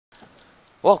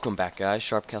Welcome back, guys.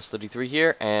 SharpCast33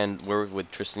 here, and we're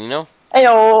with Tristanino,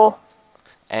 Heyo.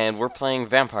 and we're playing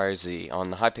VampireZ on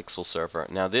the Hypixel server.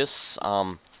 Now,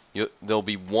 there'll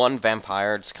be one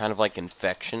vampire. It's kind of like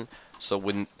infection. So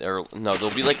there'll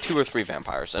be like two or three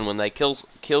vampires, and when they kill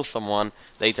someone,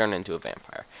 they turn into a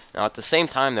vampire. Now, at the same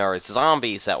time, there are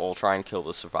zombies that will try and kill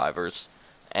the survivors,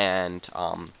 and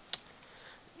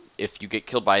if you get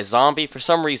killed by a zombie, for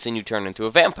some reason, you turn into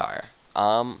a vampire.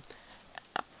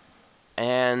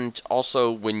 And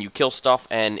also, when you kill stuff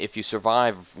and if you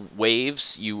survive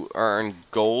waves, you earn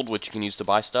gold, which you can use to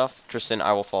buy stuff. Tristan,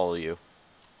 I will follow you,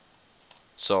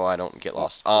 so I don't get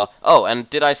lost. Oh, and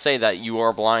did I say that you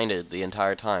are blinded the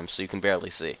entire time, so you can barely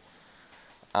see?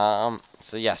 So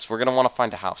yes, we're gonna want to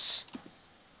find a house.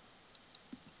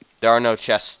 There are no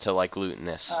chests to, like, loot in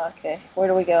this. Okay, where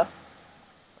do we go?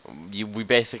 We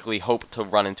basically hope to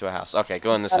run into a house. Okay,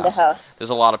 go in this Found a house. house.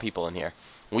 There's a lot of people in here.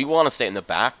 We want to stay in the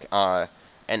back, and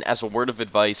as a word of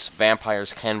advice,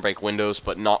 vampires can break windows,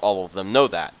 but not all of them know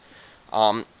that.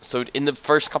 So in the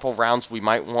first couple rounds, we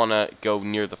might want to go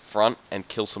near the front and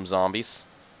kill some zombies.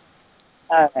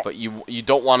 Alright. But you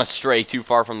don't want to stray too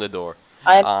far from the door.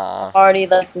 I'm Uh, already,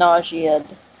 like, nauseated.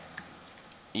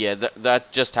 yeah,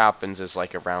 that just happens as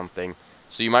like a round thing.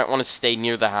 So you might want to stay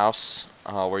near the house,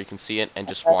 where you can see it, and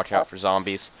just watch out for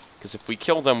zombies. Because if we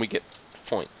kill them, we get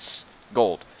points,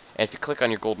 gold. And if you click on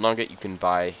your gold nugget, you can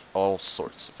buy all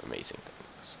sorts of amazing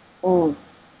things. Ooh.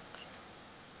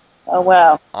 Oh,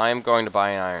 wow. I am going to buy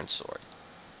an iron sword.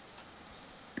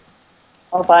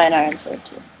 I'll buy an iron sword,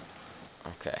 too.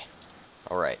 Okay.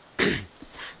 Alright.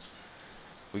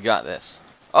 We got this.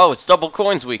 Oh, it's double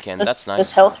coins weekend. That's Does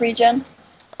nice. health regen?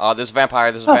 There's a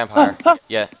vampire. There's a vampire.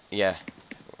 Yeah, yeah.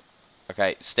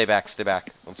 Okay, stay back, stay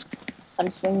back.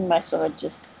 I'm swinging my sword,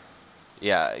 just...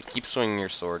 Yeah, keep swinging your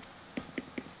sword.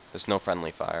 There's no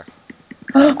friendly fire.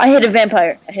 I hit a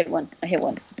vampire. I hit one.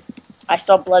 I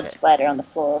saw blood Okay. splatter on the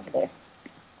floor over there.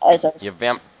 As I was...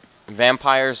 Yeah,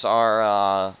 vampires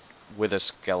are, wither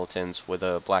skeletons with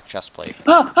a black chest plate.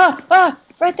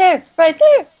 Right there! Right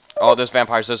there! Oh, there's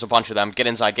vampires. There's a bunch of them. Get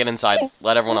inside, get inside.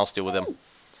 Let everyone else deal with them.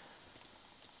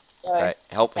 Sorry. Okay,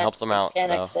 help them out,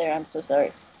 though. There, I'm so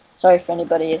sorry. Sorry for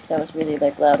anybody if that was really,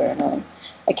 like, loud or annoying.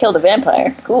 I killed a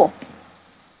vampire. Cool.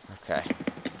 Okay.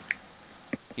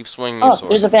 Keep swinging your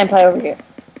sword. There's a vampire over here.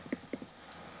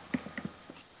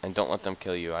 And don't let them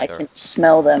kill you I either. can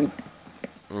smell them.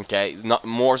 Okay,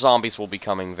 more zombies will be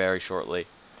coming very shortly.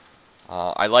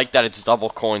 I like that it's double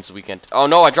coins weekend. Oh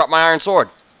no, I dropped my iron sword!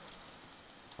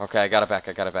 Okay, I got it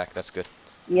back, that's good.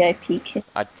 VIP kit.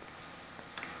 I,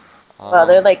 Wow,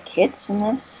 they're like kits in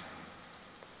this?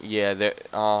 Yeah,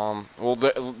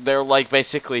 they're like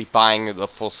basically buying the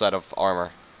full set of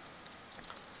armor.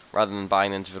 Rather than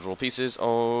buying individual pieces.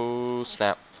 Oh,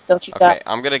 snap. Don't you Okay, die.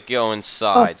 I'm gonna go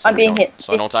inside I'm being hit.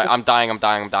 so I don't die. I'm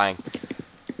dying.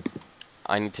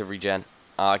 I need to regen.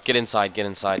 Get inside, get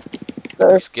inside.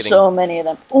 There's so many of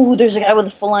them. Ooh, there's a guy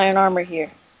with full iron armor here.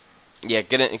 Yeah,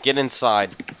 get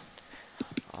inside.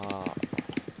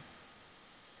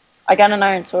 I got an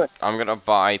iron sword. I'm gonna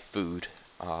buy food.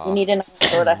 You need an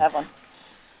iron sword? I have one.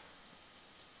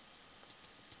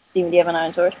 Steven, do you have an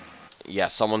iron sword? Yeah,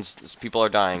 people are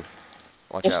dying.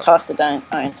 Watch Just out. toss the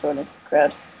iron sword into the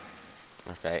crowd.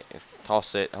 Okay,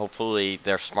 toss it. Hopefully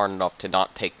they're smart enough to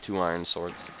not take 2 iron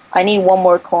swords. I need one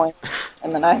more coin,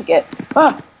 and then I get...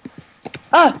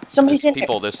 Somebody's in here.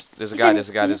 There's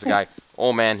a guy.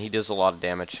 Oh man, he does a lot of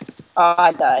damage. Oh,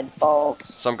 I died. Balls.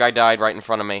 Some guy died right in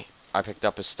front of me. I picked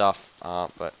up his stuff,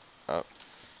 but...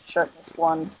 Sharpness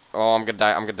 1. Oh, I'm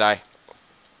gonna die.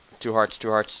 2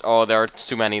 hearts. Oh, there are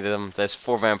too many of them. There's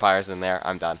 4 vampires in there.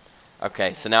 I'm done.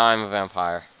 Okay, so now I'm a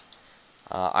vampire.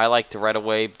 I like to right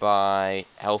away buy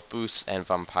health boost and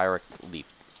vampiric leap.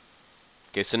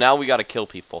 Okay, so now we gotta kill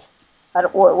people.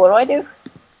 What do I do?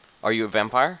 Are you a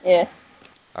vampire? Yeah.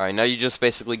 Alright, now you just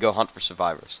basically go hunt for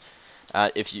survivors.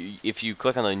 If you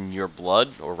click on your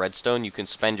blood or redstone, you can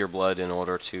spend your blood in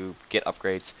order to get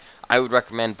upgrades. I would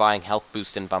recommend buying health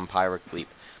boost and vampiric leap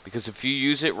because if you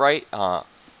use it right,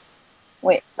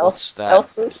 wait, what's that?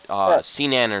 Health boost?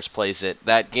 Nanners plays it.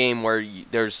 That game where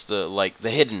there's the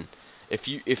hidden. If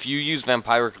you use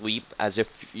vampiric leap as if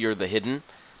you're the hidden,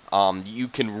 you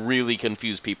can really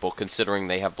confuse people considering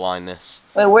they have blindness.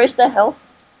 Wait, where's the health?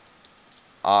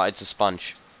 It's a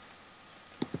sponge.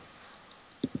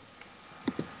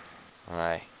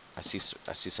 Alright, I see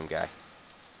some guy.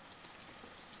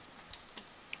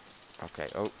 Okay,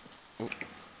 oh.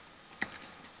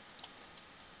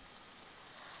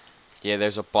 Yeah,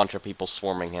 there's a bunch of people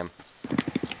swarming him.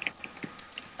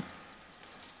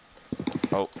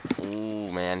 Oh, ooh,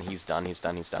 man, he's done. He's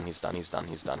done. He's done. He's done. He's done.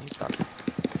 He's done. He's done.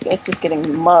 This guy's just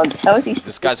getting mugged. How is he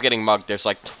This still... guy's getting mugged. There's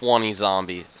like 20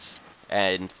 zombies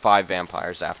and 5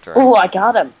 vampires after him. Ooh, I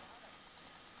got him.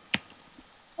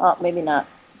 Oh, maybe not.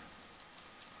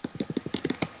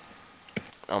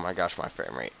 Oh my gosh, my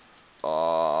frame rate.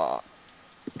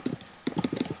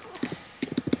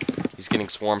 He's getting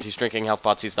swarmed. He's drinking health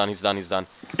pots. He's done. He's done. He's done.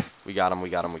 We got him. We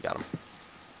got him. We got him.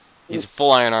 He's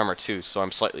full iron armor too, so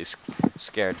I'm slightly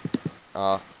scared.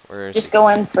 Where is Just he? go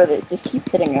in for the... Just keep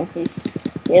hitting him. He's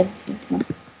get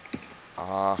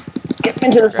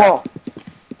into this wall.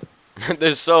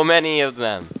 There's so many of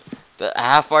them.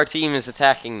 Half our team is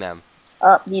attacking them.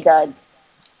 Oh, he died.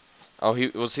 Oh,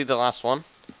 was he the last one?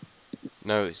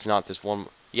 No, he's not. This one.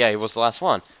 Yeah, he was the last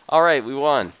one. All right, we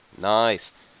won.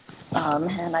 Nice. Oh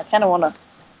man, I kind of want to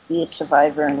be a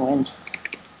survivor and win.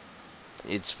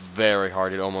 It's very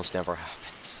hard. It almost never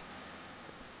happens.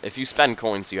 If you spend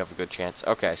coins, you have a good chance.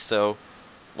 Okay, so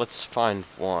let's find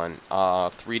one.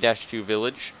 3-2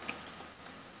 village.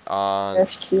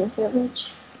 -2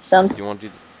 village sounds. You want to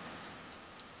do?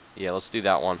 Yeah, let's do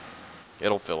that one.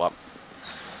 It'll fill up.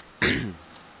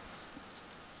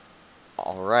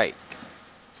 All right.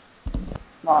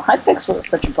 Oh, Hypixel is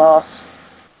such a boss.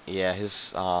 Yeah,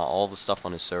 his all the stuff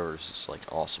on his servers is like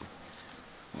awesome.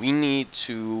 We need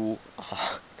to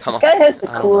come This up. guy has the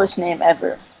I don't coolest name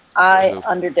ever. I Who?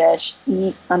 underdash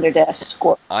E underdash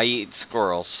score. I eat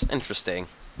squirrels. Interesting.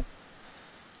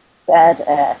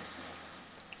 Badass.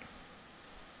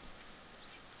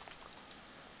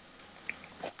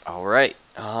 All right.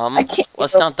 I can't.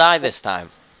 Let's not die this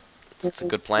time. That's a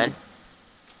good plan.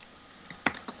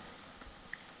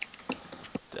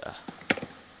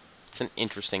 It's an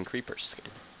interesting creeper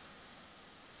skin.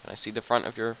 Can I see the front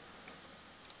of your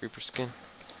creeper skin?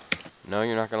 No,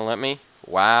 you're not gonna let me?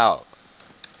 Wow.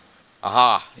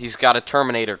 Aha! He's got a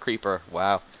Terminator creeper.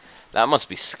 Wow. That must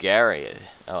be scary.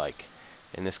 Like,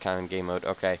 in this kind of game mode.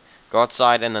 Okay. Go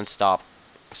outside and then stop.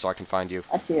 So I can find you.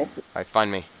 I see. Alright,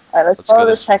 find me. Alright, let's go follow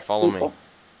this pack Follow of people. me.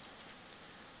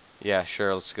 Yeah,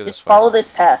 sure. Let's go Just this way. follow this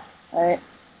path. Alright.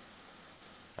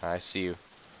 I see you.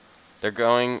 They're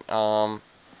going,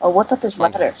 Oh, what's up this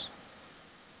flank ladder? house.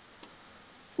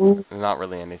 Ooh, Not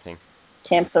really anything.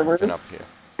 tamp the Nothing roof. up here.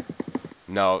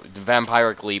 No, the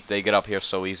vampiric leap, they get up here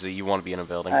so easy. You want to be in a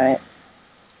building. Alright.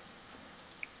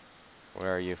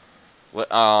 Where are you?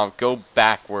 Go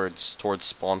backwards towards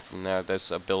spawn from there.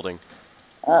 There's a building.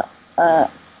 I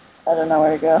don't know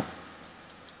where to go.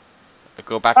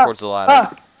 Go back towards the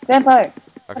ladder. Vampire!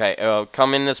 Okay,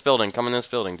 come in this building. Come in this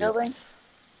building, dude. Building?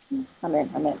 I'm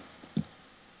in.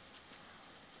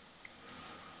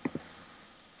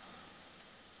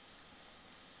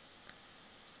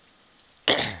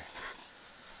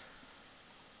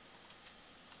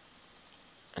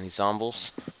 Any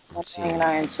zombies? Let's see. An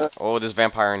iron sword. Oh, there's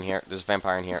vampire in here. There's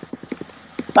vampire in here.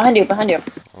 Behind you.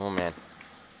 Oh, man.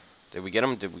 Did we get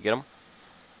him? Did we get him?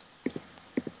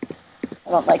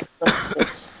 I don't like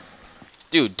this.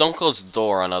 Dude, don't close the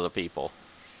door on other people.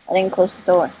 I didn't close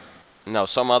the door. No,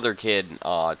 some other kid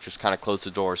just kind of closed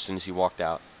the door as soon as he walked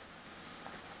out.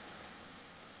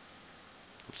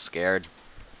 I'm scared.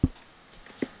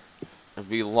 It'd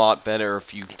be a lot better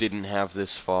if you didn't have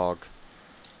this fog.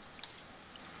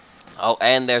 Oh,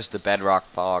 and there's the bedrock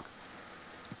fog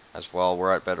as well.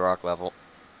 We're at bedrock level.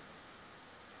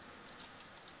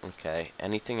 Okay,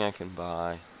 anything I can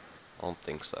buy? I don't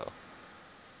think so.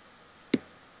 I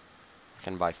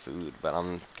can buy food, but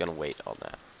I'm gonna wait on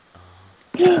that.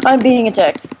 I'm being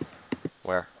attacked.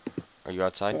 Where? Are you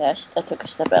outside? Yeah, I took a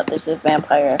step out. There's a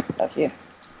vampire out here.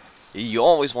 You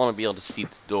always want to be able to see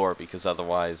the door because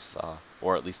otherwise,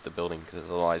 or at least the building, because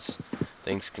otherwise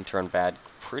things can turn bad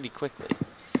pretty quickly.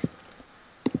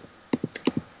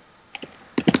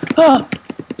 Ah!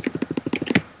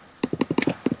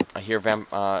 I hear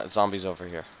zombies over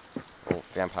here. Oh,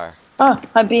 vampire. Ah!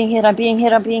 I'm being hit. I'm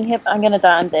gonna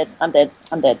die. I'm dead.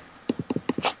 Oh,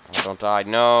 don't die.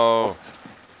 No!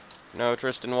 No,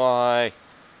 Tristan, why?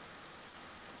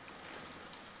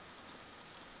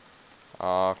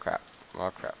 Oh, crap.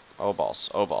 Oh, crap. Oh, balls.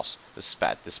 Oh, balls. This is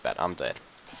bad. I'm dead.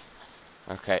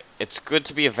 Okay, it's good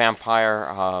to be a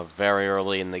vampire very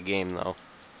early in the game, though.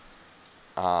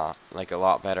 Like a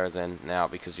lot better than now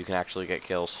because you can actually get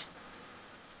kills.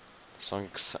 So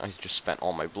I just spent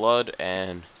all my blood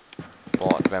and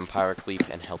bought vampiric leap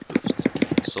and health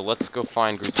boost. So let's go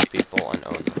find groups of people and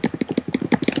own them.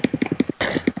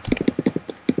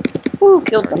 Woo!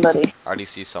 Killed somebody. I already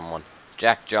see someone.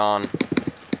 Jack John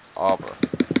Auber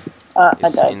I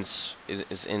died.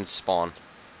 is in spawn.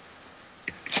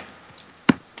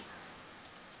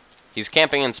 He's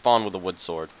camping in spawn with a wood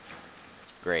sword.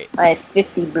 Great. I have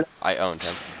 50 blue. I owned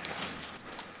him.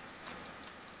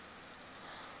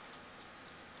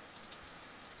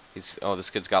 Oh, this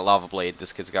kid's got lava blade.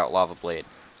 This kid's got lava blade.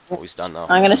 Oh, he's done though.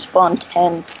 I'm gonna spawn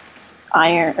 10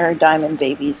 iron or diamond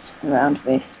babies around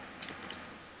me.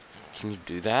 Can you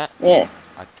do that? Yeah.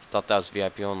 I thought that was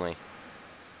VIP only.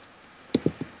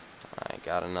 I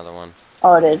got another one.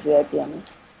 Oh, it is VIP on me.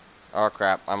 Oh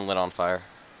crap, I'm lit on fire.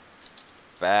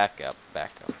 Back up,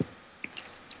 back up.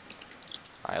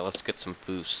 Alright, let's get some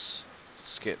boosts.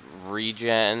 Let's get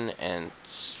regen and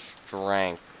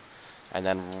strength. And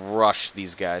then rush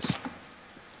these guys.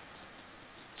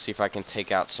 See if I can take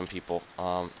out some people.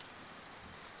 Yeah,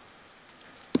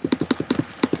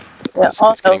 this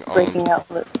all kid's getting hell's breaking owned.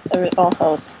 out. All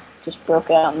hell's just broke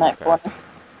out in that Okay. corner.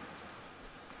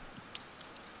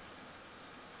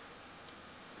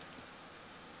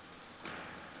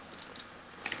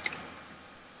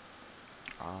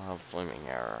 Flaming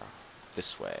arrow.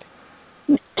 This way.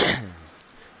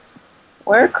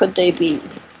 Where could they be?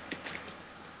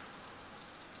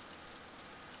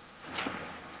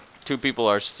 Two people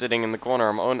are sitting in the corner.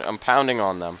 I'm pounding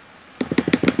on them.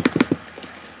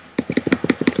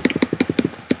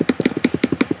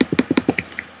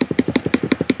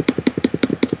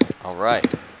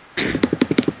 Alright.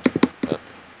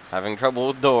 Having trouble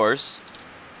with doors.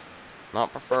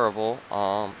 Not preferable.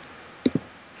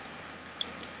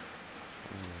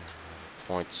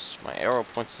 Points. My arrow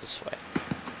points this way.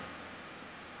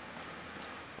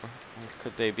 Where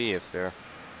could they be if they're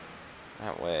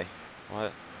that way?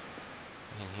 What?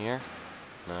 In here?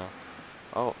 No.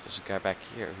 Oh, there's a guy back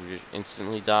here who just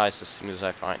instantly dies as soon as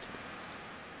I find him.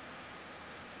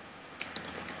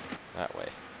 That way.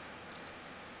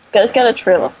 This guy's got a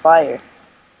trail of fire.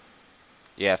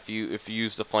 Yeah, if you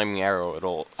use the flaming arrow,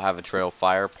 it'll have a trail of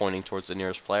fire pointing towards the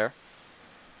nearest player.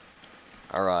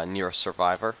 Or nearest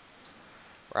survivor,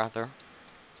 rather.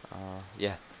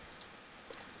 Yeah.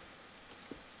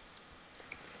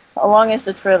 How long is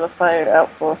the trail of fire out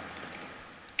for?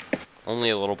 Only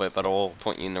a little bit, but it'll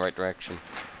point you in the right direction.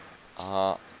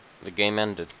 The game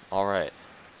ended. Alright.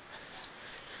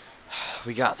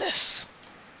 We got this.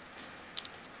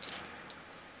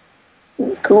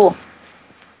 This is cool.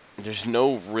 There's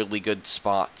no really good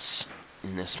spots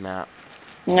in this map.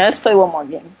 Yeah, let's play one more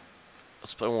game.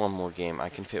 Let's play one more game. I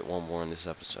can fit one more in this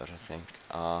episode, I think.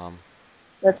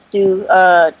 Let's do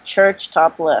church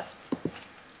top left.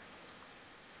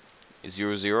 Is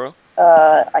 0-0?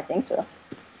 I think so.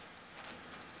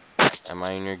 Am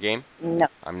I in your game? No.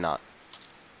 I'm not.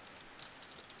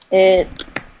 Here,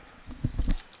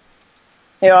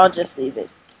 I'll just leave it.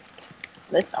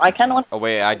 I kind of want. Oh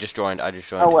wait, I just joined.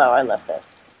 Oh well, I left that.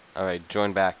 Alright,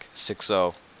 join back.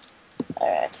 6-0.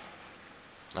 Alright.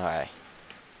 Alright.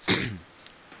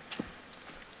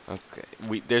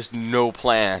 Okay. There's no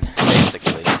plan,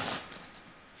 basically.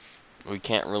 We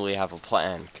can't really have a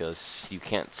plan, because you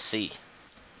can't see.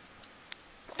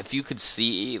 If you could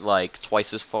see, like,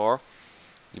 twice as far,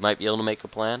 you might be able to make a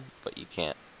plan, but you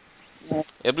can't. Yeah.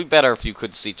 It'd be better if you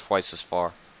could see twice as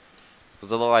far.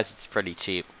 Because otherwise it's pretty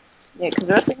cheap. Yeah, because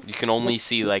the rest of You can only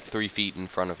see, like, 3 feet in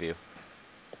front of you.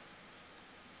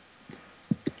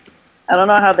 I don't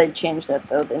know how they change that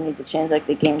though. They need to change like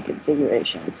the game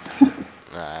configurations.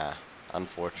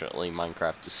 Unfortunately,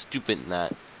 Minecraft is stupid in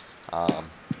that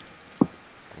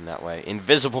way.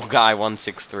 Invisible guy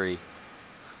 163.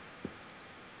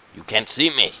 You can't see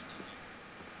me.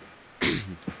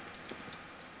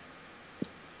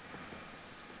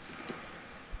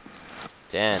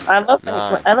 Ten. I love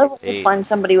nine, when you 8. find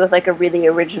somebody with like a really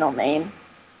original name.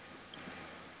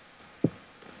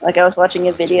 Like I was watching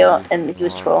a video and he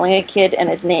was trolling a kid and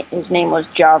his name was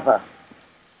Java.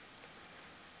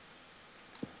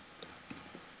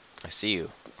 I see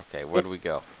you. Okay, where do we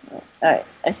go? Alright,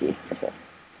 I see. Okay.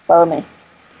 Follow me.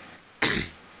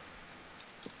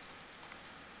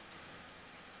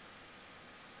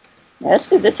 Yeah, let's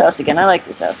do this house again. I like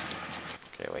this house.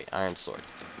 Okay, wait, iron sword.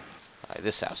 Alright,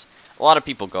 this house. A lot of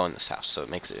people go in this house, so it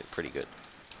makes it pretty good.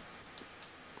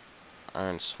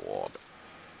 Iron sword.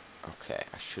 Okay,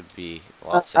 I should be a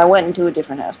lot safer. I went into a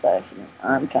different house by accident.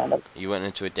 I'm kind of. You went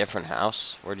into a different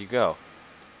house? Where'd you go?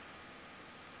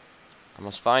 I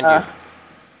must find you.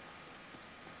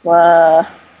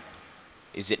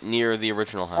 Is it near the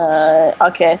original house?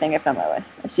 Okay, I think I found my way.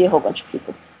 I see a whole bunch of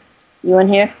people. You in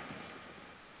here?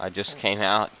 I just came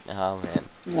out. Oh, man.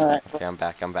 Alright. Okay, I'm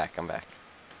back.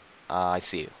 I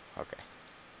see you. Okay.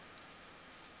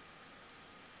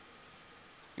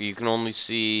 You can only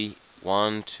see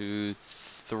 1, 2,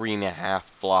 3.5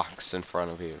 blocks in front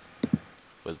of you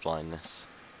with blindness.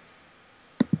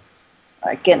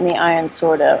 Alright, getting the iron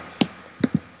sword out.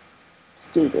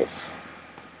 do this.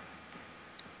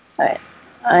 Alright.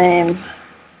 I'm...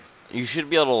 You should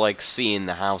be able to, like, see in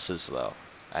the houses, though.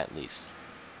 At least.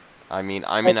 I mean,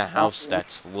 I'm in Like, a house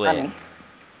that's lit, me.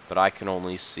 but I can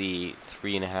only see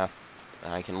 3.5...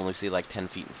 I can only see, like, 10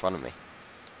 feet in front of me.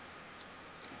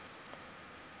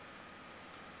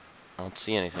 I don't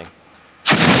see anything.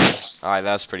 Alright,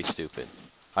 that's pretty stupid.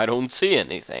 I don't see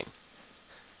anything.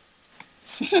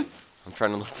 I'm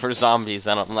trying to look for zombies,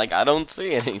 and I'm like, I don't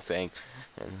see anything.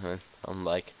 And I'm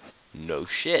like, no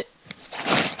shit.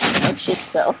 No shit,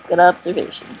 self. Good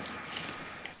observations.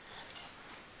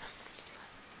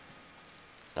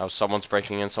 Oh, someone's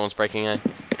breaking in, someone's breaking in.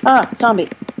 Ah, zombie.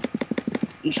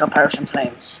 You shall perish in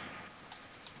flames.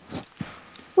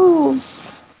 Ooh.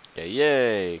 Okay,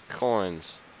 yay,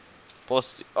 coins.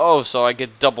 Plus, oh, so I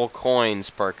get double coins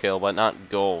per kill, but not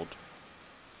gold.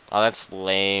 Oh, that's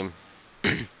lame.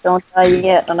 Don't die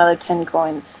yet. Another 10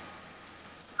 coins.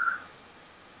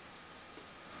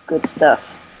 Good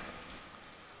stuff.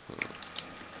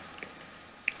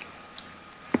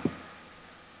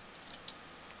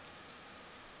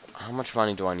 How much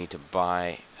money do I need to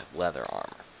buy leather armor?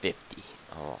 50.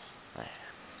 Oh, man.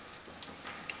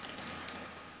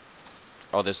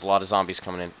 Oh, there's a lot of zombies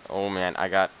coming in. Oh, man, I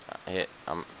got hit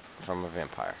from a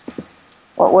vampire.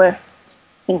 What were?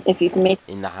 If you can make...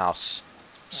 In the house.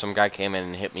 Some guy came in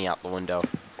and hit me out the window.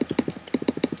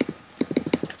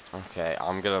 Okay,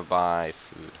 I'm gonna buy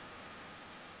food.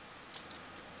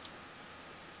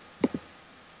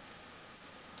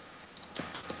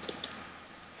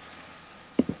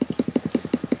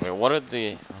 Wait, what are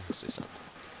the... Let's see something.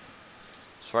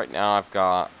 So right now I've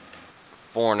got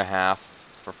 4.5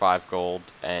 for 5 gold,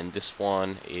 and this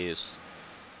one is,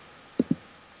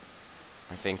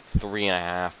 I think,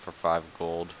 3.5 for 5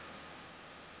 gold.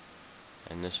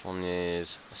 And this one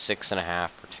is 6.5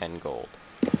 for 10 gold.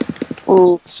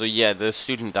 Ooh. So yeah, the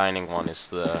student dining one is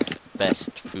the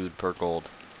best food per gold.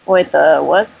 Wait, the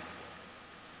what?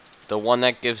 The one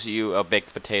that gives you a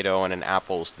baked potato and an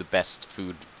apple is the best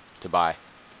food to buy.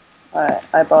 Alright,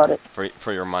 I bought it.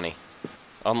 For your money.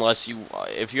 Unless you,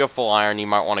 if you have full iron, you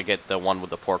might want to get the one with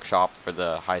the pork chop for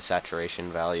the high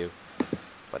saturation value.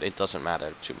 But it doesn't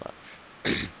matter too much.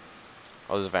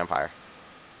 Oh, there's a vampire.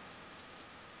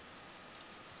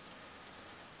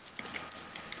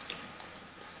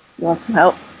 You want some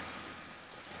help?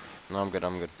 No, I'm good,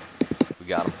 I'm good. We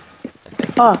got him, I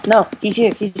think. Oh, no. He's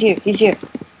here. He's here. He's here.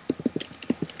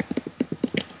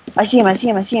 I see him. I see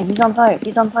him. I see him. He's on fire.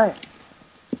 He's on fire.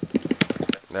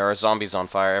 There are zombies on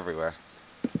fire everywhere.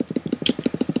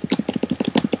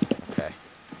 Okay.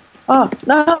 Oh,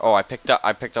 no. Oh, I picked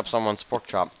up someone's pork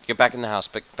chop. Get back in the house.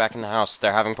 Back in the house.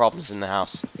 They're having problems in the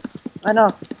house. I know.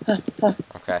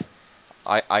 Okay.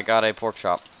 I got a pork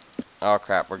chop. Oh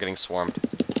crap, we're getting swarmed.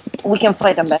 We can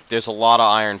fight them back. There's a lot of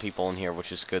iron people in here,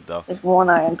 which is good though. There's one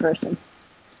iron person.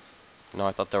 No,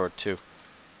 I thought there were 2.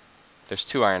 There's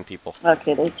 2 iron people.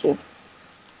 Okay, they too.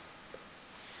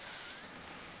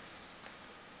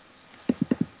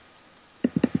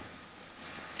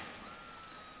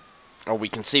 Oh, we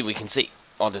can see, we can see.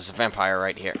 Oh, there's a vampire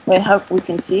right here. Wait, how we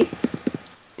can see?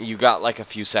 You got like a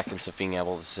few seconds of being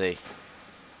able to see.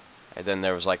 And then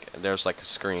there's like a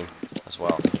screen as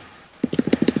well.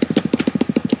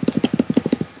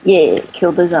 Yeah,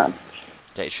 kill the zombie.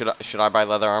 Okay, should I buy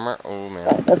leather armor? Oh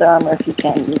man. Leather armor if you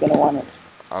can. You're gonna want it.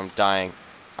 I'm dying.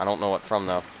 I don't know what from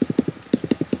though.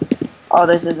 Oh,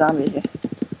 there's a zombie here.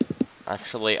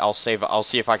 Actually, I'll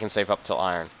see if I can save up till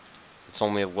iron. It's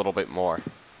only a little bit more,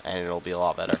 and it'll be a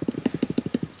lot better.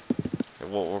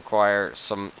 It will require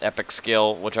some epic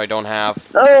skill, which I don't have.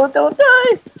 Oh, don't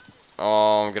die!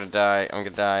 Oh, I'm gonna die. I'm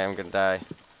gonna die. I'm gonna die.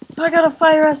 I got a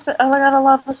fire aspect. Oh, I got a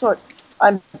lava sword.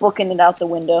 I'm booking it out the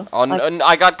window. Oh,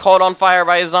 I got caught on fire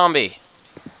by a zombie.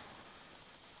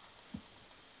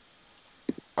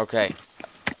 Okay.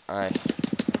 Alright.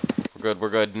 We're good, we're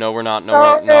good. No, we're not. No,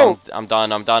 I'm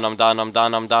done, I'm done, I'm done, I'm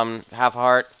done, I'm done. Half a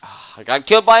heart. I got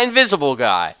killed by invisible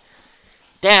guy.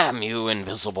 Damn you,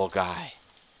 invisible guy.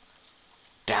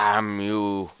 Damn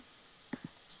you.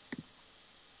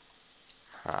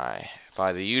 Alright.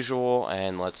 Buy the usual,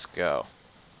 and let's go.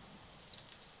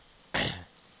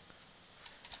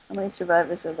 How many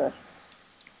survivors are left?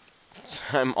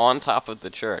 I'm on top of the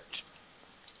church.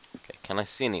 Okay, can I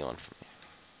see anyone from here?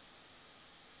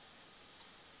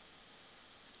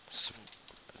 It's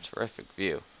a terrific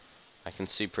view. I can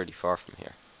see pretty far from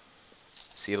here.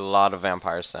 See a lot of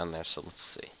vampires down there, so let's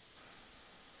see.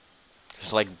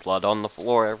 There's like blood on the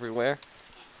floor everywhere.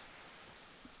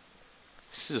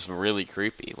 This is really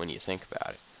creepy when you think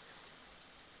about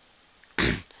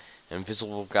it.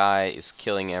 Invisible guy is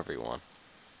killing everyone.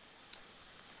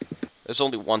 There's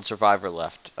only one survivor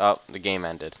left. Oh, the game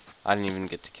ended. I didn't even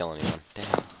get to kill anyone.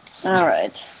 Damn.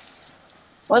 Alright.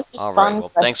 Well, it's just Alright, fun. well,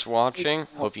 thanks for watching.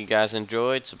 Hope you guys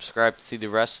enjoyed. Subscribe to see the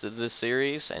rest of this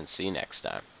series, and see you next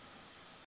time.